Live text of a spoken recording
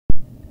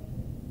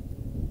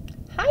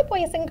Hi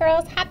boys and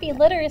girls, happy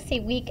Literacy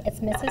Week.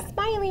 It's Mrs.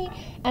 Smiley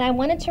and I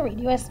wanted to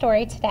read you a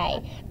story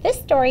today. This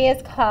story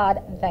is called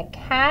The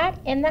Cat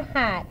in the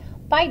Hat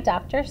by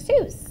Dr.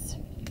 Suess.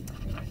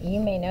 You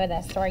may know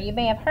this story. You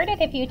may have heard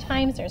it a few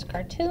times. There's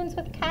cartoons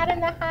with Cat in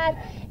the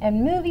Hat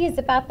and movies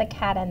about the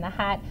Cat in the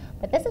Hat.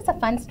 But this is a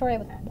fun story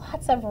with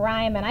lots of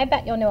rhyme and I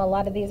bet you'll know a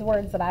lot of these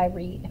words that I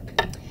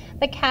read.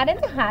 The Cat in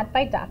the Hat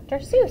by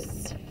Dr.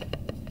 Suess.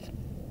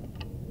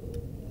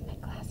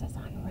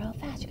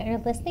 You got your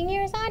listening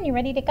ears on? You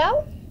ready to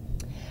go?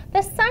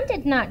 The sun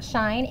did not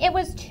shine. It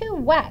was too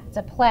wet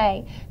to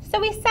play. So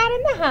we sat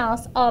in the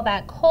house all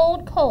that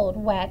cold, cold,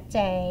 wet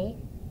day.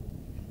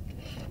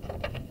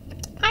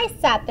 I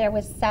sat there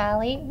with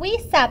Sally. We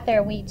sat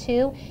there, we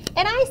two.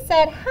 And I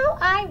said, how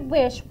I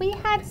wish we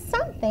had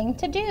something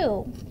to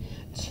do.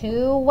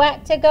 Too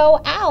wet to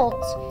go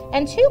out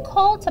and too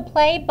cold to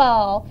play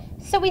ball.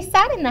 So we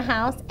sat in the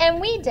house and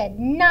we did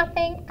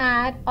nothing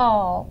at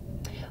all.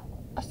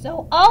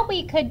 So all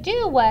we could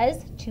do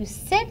was to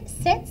sit,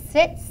 sit,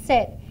 sit,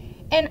 sit.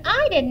 And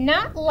I did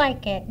not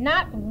like it,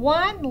 not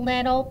one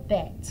little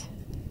bit.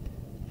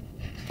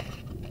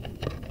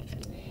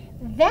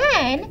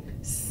 Then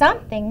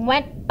something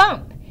went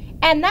bump,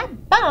 and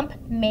that bump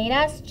made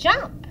us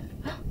jump.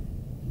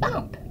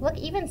 Bump. Look,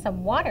 even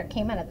some water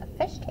came out of the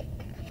fish tank.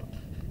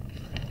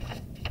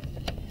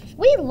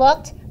 We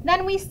looked,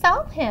 then we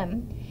saw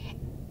him.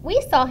 We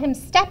saw him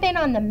step in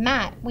on the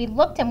mat. We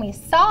looked and we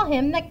saw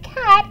him, the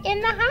cat in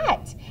the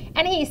hat.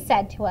 And he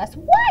said to us,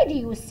 why do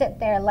you sit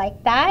there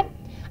like that?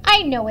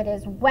 I know it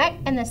is wet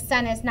and the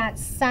sun is not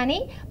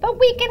sunny, but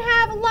we can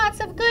have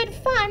lots of good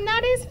fun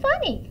that is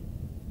funny.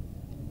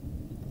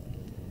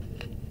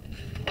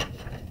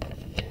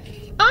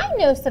 I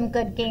know some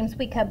good games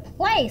we could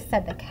play,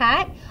 said the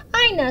cat.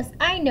 I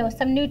know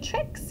some new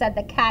tricks, said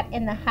the cat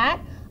in the hat.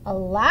 A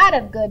lot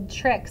of good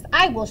tricks.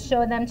 I will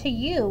show them to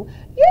you.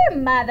 Your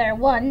mother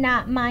will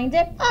not mind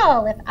at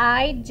all if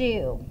I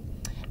do.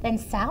 Then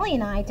Sally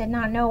and I did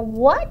not know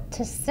what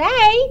to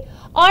say.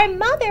 Our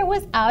mother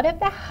was out of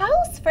the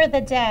house for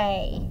the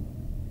day.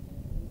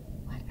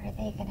 What are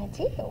they going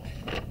to do?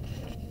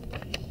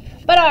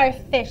 But our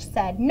fish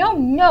said, no,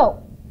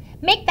 no.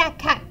 Make that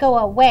cat go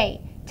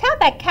away. Tell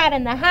that cat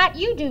in the hat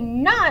you do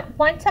not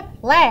want to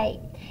play.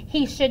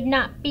 He should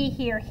not be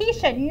here. He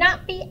should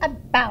not be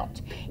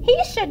about.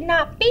 He should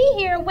not be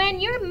here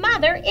when your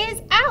mother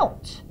is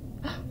out.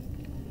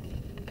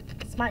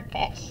 Smart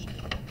fish.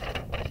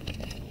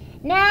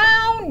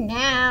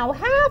 Now,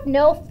 have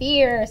no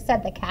fear,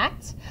 said the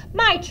cat.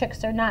 My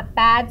tricks are not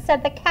bad,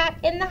 said the cat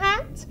in the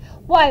hat.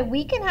 Why,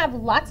 we can have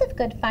lots of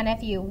good fun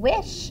if you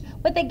wish,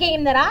 with a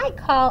game that I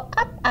call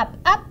Up, Up,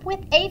 Up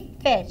with a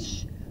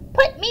Fish.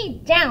 Put me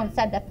down,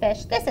 said the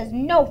fish. This is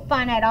no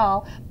fun at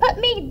all. Put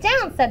me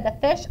down, said the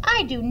fish.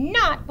 I do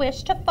not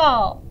wish to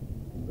fall.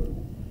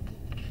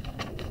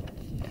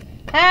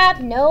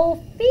 Have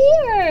no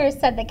fear,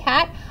 said the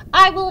cat.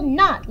 I will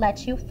not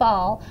let you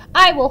fall.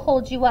 I will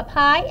hold you up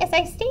high as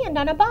I stand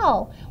on a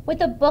ball,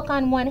 with a book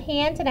on one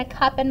hand and a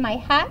cup in my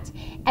hat.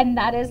 And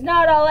that is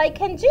not all I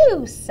can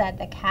do, said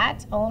the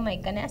cat. Oh my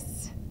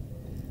goodness.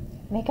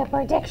 Make a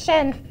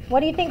prediction.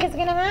 What do you think is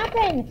going to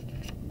happen?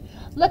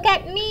 Look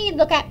at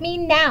me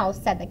now,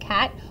 said the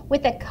cat,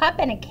 with a cup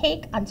and a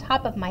cake on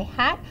top of my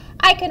hat.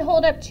 I can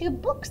hold up 2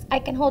 books. I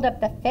can hold up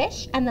the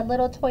fish and the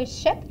little toy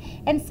ship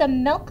and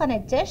some milk on a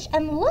dish.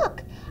 And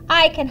look,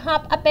 I can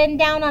hop up and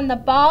down on the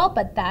ball,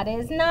 but that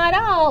is not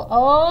all.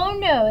 Oh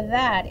no,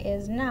 that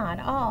is not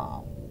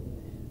all.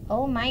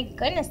 Oh my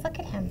goodness, look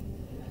at him.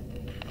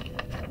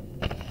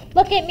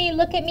 Look at me,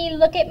 look at me,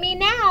 look at me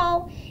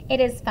now. It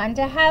is fun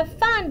to have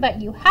fun,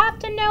 but you have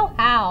to know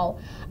how.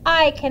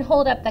 I can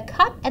hold up the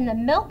cup and the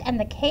milk and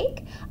the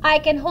cake. I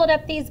can hold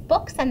up these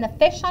books and the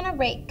fish on a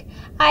rake.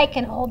 I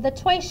can hold the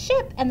toy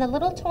ship and the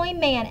little toy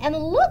man. And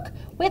look,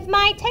 with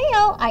my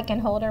tail, I can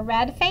hold a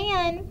red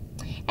fan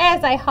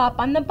as I hop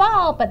on the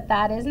ball, but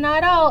that is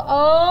not all.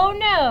 Oh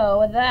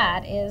no,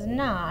 that is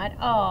not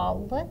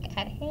all. Look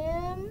at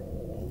him.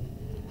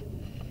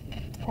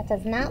 That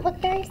does not look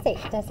very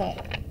safe, does it?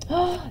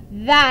 Oh,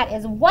 that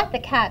is what the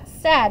cat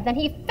said. Then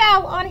he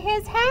fell on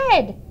his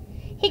head.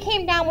 He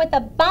came down with a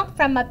bump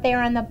from up there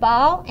on the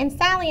ball, and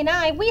Sally and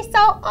I, we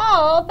saw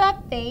all the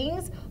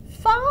things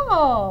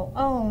fall.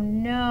 Oh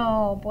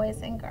no,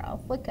 boys and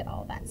girls, look at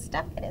all that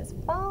stuff that is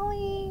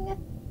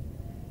falling.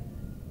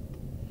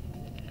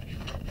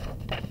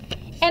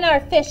 And our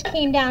fish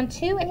came down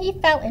too, and he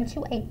fell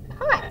into a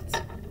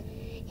pot.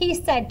 He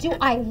said, do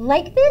I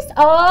like this?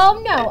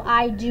 Oh no,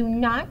 I do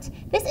not.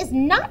 This is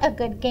not a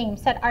good game,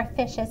 said our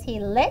fish as he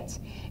lit.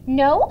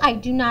 No, I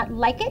do not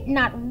like it,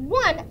 not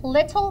one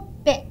little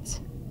bit.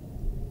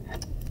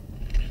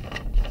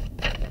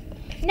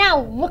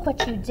 Now look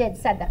what you did,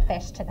 said the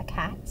fish to the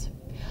cat.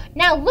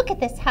 Now look at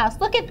this house,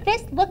 look at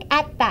this, look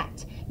at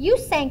that. You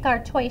sank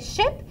our toy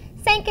ship,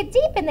 sank it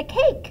deep in the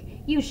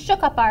cake. You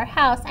shook up our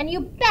house and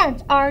you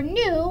bent our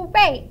new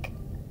rake.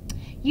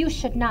 You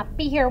should not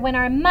be here when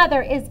our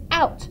mother is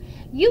out.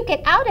 You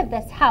get out of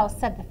this house,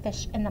 said the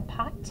fish in the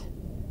pot.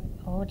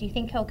 Oh, do you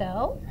think he'll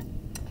go?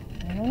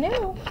 I don't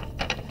know.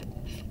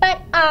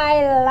 But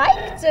I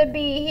like to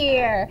be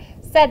here,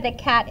 said the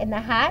cat in the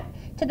hat.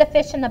 To the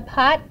fish in the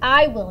pot,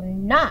 I will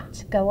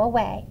not go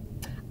away.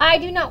 I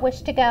do not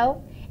wish to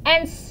go.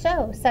 And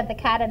so, said the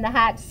cat in the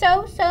hat,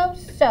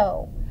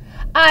 so,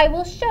 I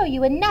will show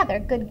you another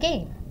good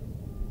game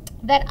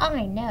that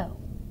I know.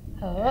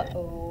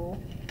 Uh-oh.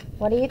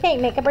 What do you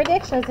think? Make a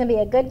prediction. Is it going to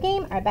be a good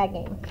game or a bad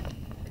game?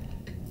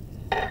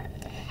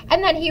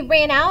 And then he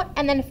ran out,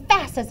 and then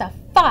fast as a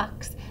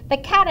fox, the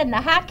cat in the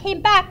hat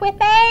came back with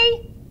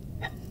a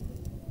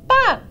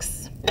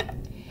box.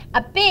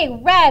 A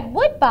big red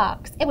wood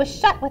box. It was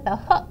shut with a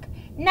hook.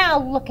 Now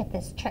look at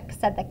this trick,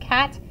 said the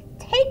cat.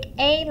 Take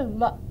a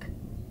look.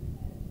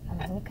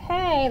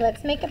 Okay,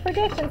 let's make a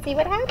prediction, see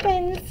what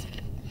happens.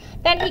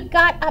 Then he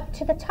got up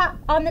to the top,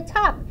 on the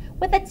top,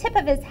 with the tip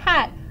of his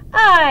hat.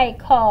 I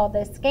call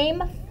this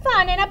game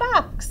Fun in a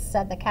Box,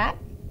 said the cat.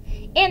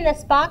 In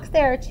this box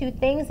there are two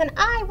things, and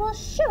I will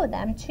show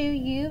them to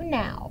you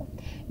now.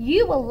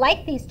 You will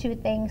like these two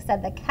things,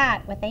 said the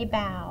cat with a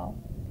bow.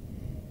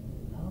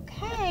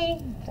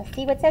 Okay, let's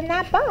see what's in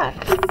that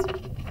box.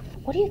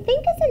 What do you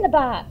think is in the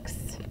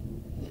box?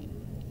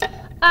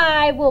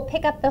 I will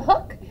pick up the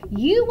hook.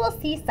 You will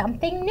see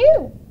something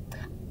new.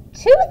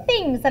 Two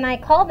things, and I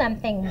call them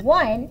thing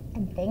one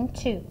and thing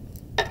two.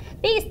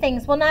 These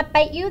things will not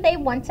bite you, they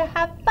want to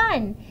have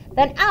fun.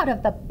 Then out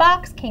of the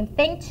box came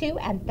thing two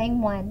and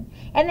thing one,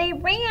 and they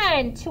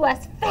ran to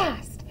us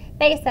fast.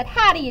 They said,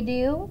 how do you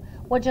do?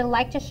 Would you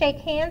like to shake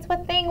hands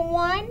with thing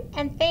one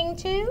and thing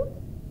two?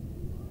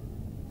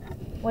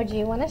 Would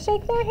you want to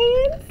shake their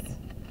hands?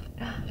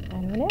 I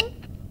don't know.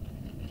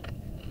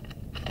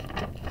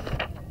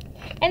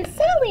 And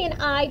Sally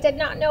and I did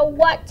not know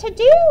what to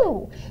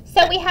do.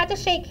 So we had to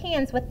shake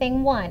hands with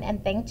thing one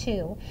and thing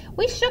two.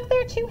 We shook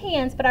their two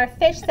hands, but our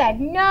fish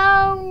said,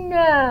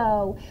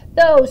 no,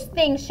 those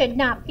things should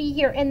not be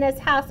here in this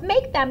house.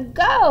 Make them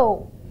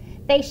go.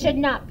 They should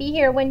not be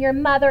here when your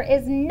mother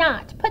is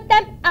not. Put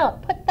them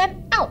out,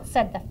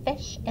 said the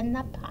fish in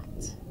the pot.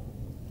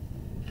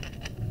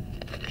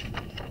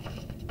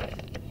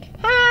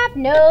 Have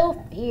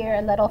no fear,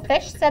 little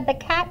fish, said the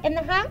cat in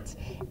the hat.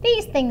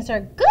 These things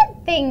are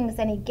good things,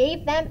 and he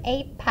gave them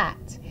a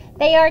pat.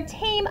 They are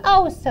tame,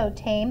 oh so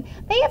tame.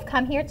 They have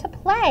come here to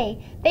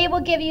play. They will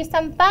give you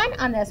some fun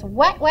on this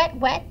wet, wet,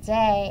 wet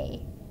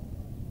day.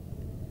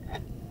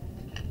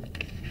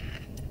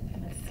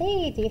 Let's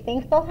see, do you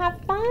think they'll have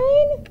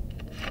fun?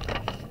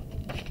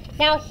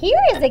 Now here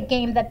is a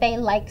game that they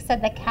like,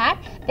 said the cat.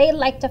 They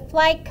like to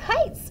fly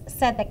kites,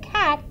 said the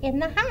cat in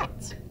the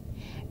hat.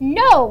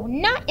 No,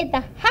 not in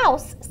the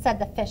house, said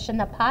the fish in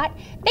the pot.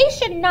 They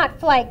should not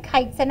fly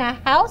kites in a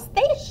house.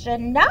 They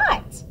should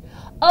not.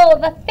 Oh,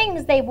 the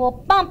things they will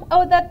bump.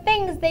 Oh, the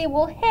things they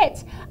will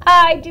hit.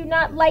 I do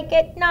not like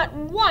it, not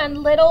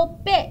one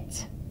little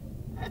bit.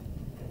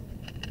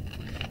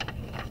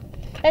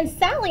 Then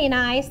Sally and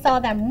I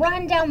saw them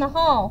run down the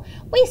hall.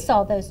 We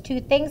saw those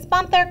two things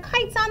bump their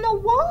kites on the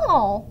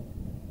wall.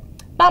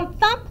 Bump,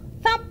 thump,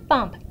 thump,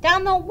 bump,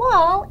 down the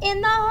wall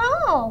in the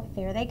hall.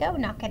 There they go,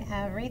 knocking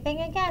everything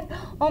again.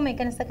 Oh my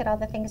goodness, look at all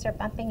the things they're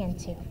bumping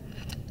into.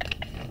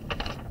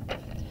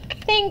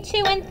 Thing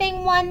two and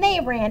thing one, they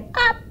ran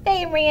up,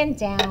 they ran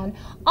down.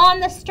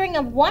 On the string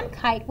of one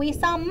kite, we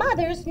saw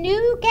Mother's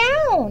new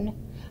gown.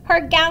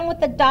 Her gown with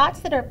the dots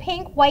that are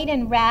pink, white,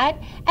 and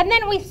red. And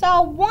then we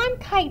saw one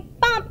kite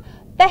bump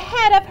the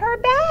head of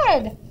her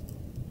bed.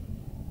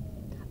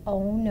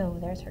 Oh no,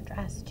 there's her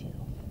dress too.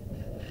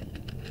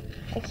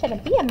 They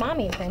shouldn't be in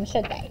Mommy's room,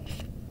 should they?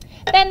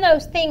 Then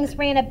those things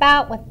ran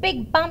about with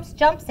big bumps,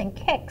 jumps, and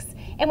kicks,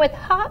 and with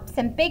hops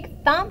and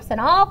big thumps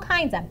and all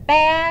kinds of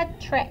bad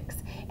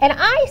tricks. And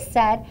I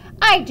said,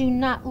 I do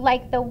not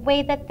like the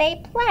way that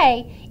they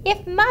play.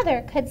 If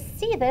Mother could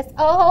see this,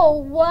 oh,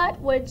 what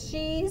would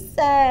she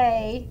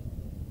say?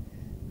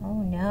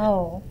 Oh,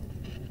 no.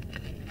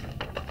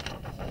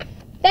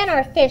 Then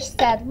our fish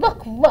said,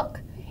 look, look.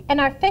 And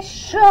our fish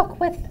shook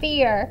with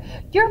fear.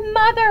 Your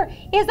mother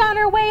is on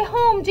her way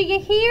home, do you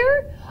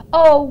hear?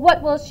 Oh,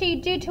 what will she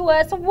do to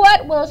us?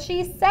 What will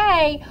she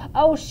say?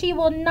 Oh, she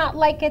will not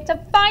like it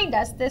to find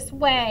us this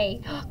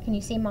way. Can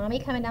you see Mommy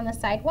coming down the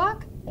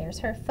sidewalk? There's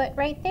her foot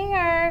right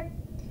there.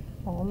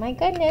 Oh my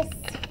goodness.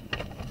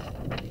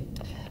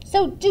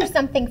 So do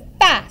something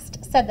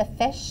fast, said the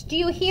fish. Do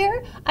you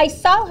hear? I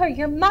saw her,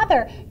 your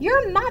mother.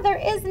 Your mother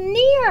is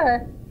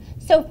near.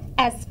 So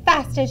as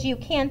fast as you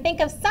can,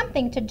 think of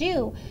something to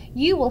do.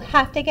 You will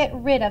have to get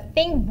rid of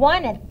thing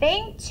one and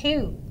thing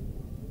two.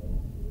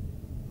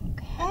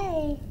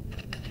 Okay.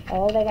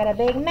 Oh, they got a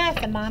big mess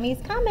and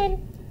Mommy's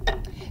coming.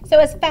 So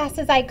as fast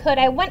as I could,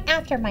 I went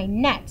after my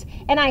net.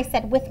 And I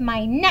said, with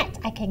my net,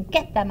 I can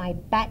get them, I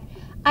bet.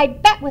 I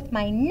bet with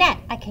my net,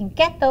 I can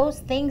get those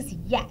things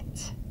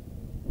yet.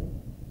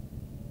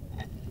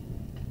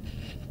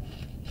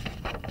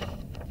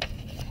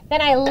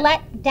 Then I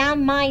let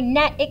down my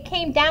net. It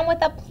came down with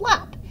a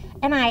plop.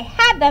 And I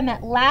had them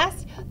at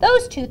last.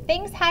 Those two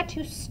things had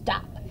to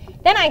stop.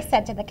 Then I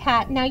said to the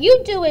cat, now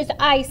you do as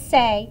I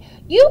say.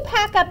 You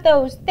pack up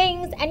those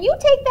things and you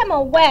take them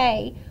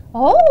away.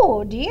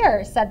 "Oh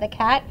dear," said the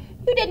cat,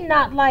 "you did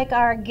not like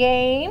our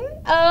game.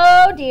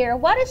 Oh dear,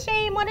 what a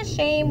shame, what a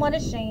shame, what a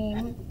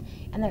shame."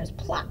 And there's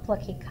plop,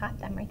 look, he caught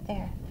them right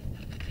there.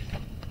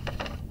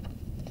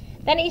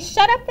 Then he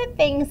shut up the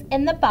things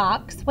in the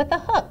box with a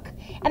hook,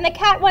 and the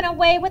cat went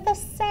away with a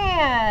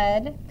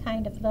sad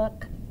kind of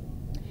look.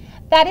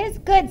 "That is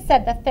good,"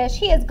 said the fish.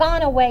 "He has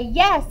gone away,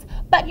 yes,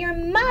 but your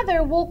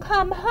mother will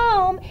come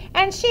home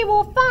and she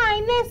will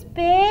find this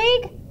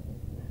big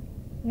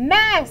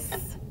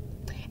mess.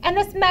 And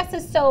this mess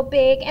is so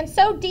big and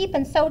so deep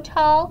and so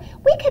tall,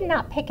 we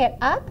cannot pick it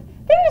up.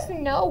 There is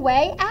no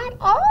way at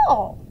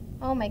all."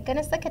 Oh my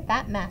goodness, look at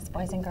that mess,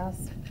 boys and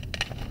girls.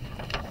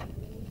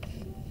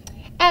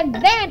 And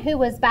then who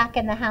was back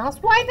in the house?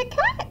 Why, the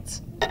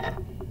cat.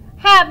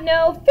 "Have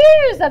no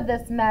fears of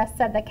this mess,"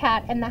 said the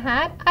cat in the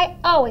hat. "I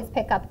always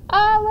pick up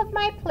all of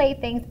my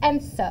playthings,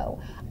 and so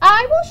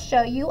I will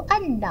show you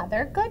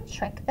another good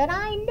trick that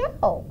I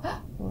know."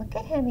 Look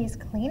at him, he's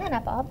cleaning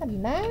up all the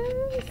mess.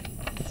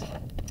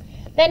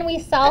 Then we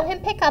saw him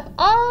pick up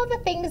all the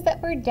things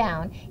that were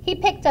down. He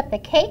picked up the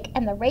cake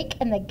and the rake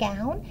and the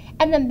gown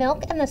and the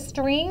milk and the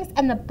strings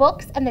and the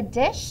books and the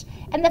dish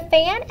and the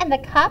fan and the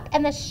cup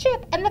and the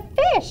ship and the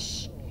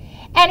fish.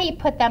 And he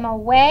put them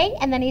away,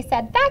 and then he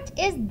said, "That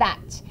is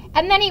that."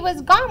 And then he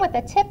was gone with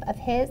the tip of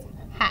his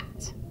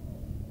hat.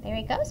 There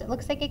he goes. It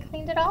looks like he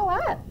cleaned it all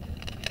up.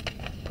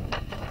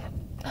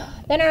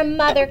 Then our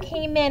mother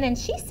came in and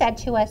she said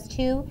to us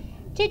too,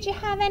 "Did you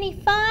have any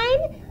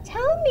fun?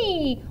 Tell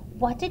me,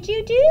 what did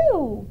you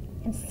do?"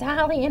 And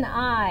Sally and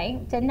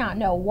I did not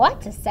know what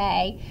to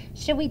say.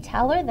 Should we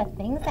tell her the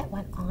things that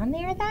went on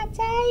there that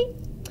day?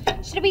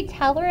 Should we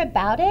tell her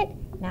about it?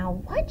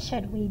 Now, what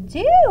should we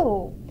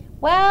do?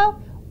 Well,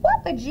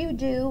 what would you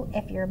do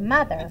if your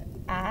mother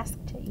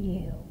asked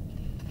you?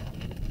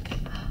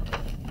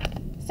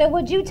 So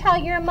would you tell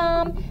your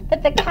mom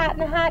that the cat in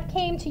the hat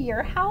came to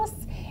your house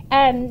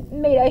and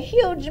made a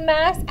huge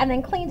mess and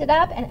then cleaned it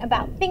up, and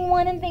about thing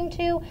one and thing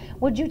two?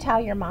 Would you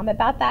tell your mom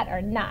about that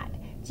or not?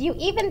 Do you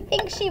even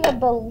think she would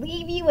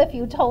believe you if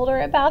you told her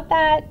about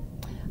that?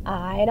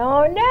 I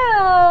don't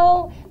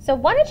know. So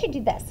why don't you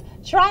do this?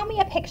 Draw me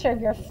a picture of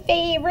your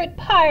favorite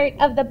part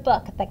of the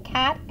book, The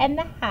Cat and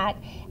the Hat,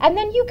 and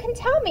then you can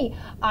tell me.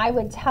 I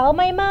would tell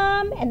my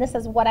mom, and this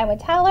is what I would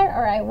tell her,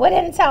 or I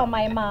wouldn't tell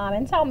my mom,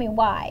 and tell me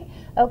why.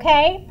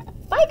 Okay?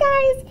 Bye,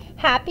 guys.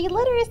 Happy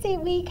Literacy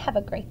Week. Have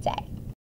a great day.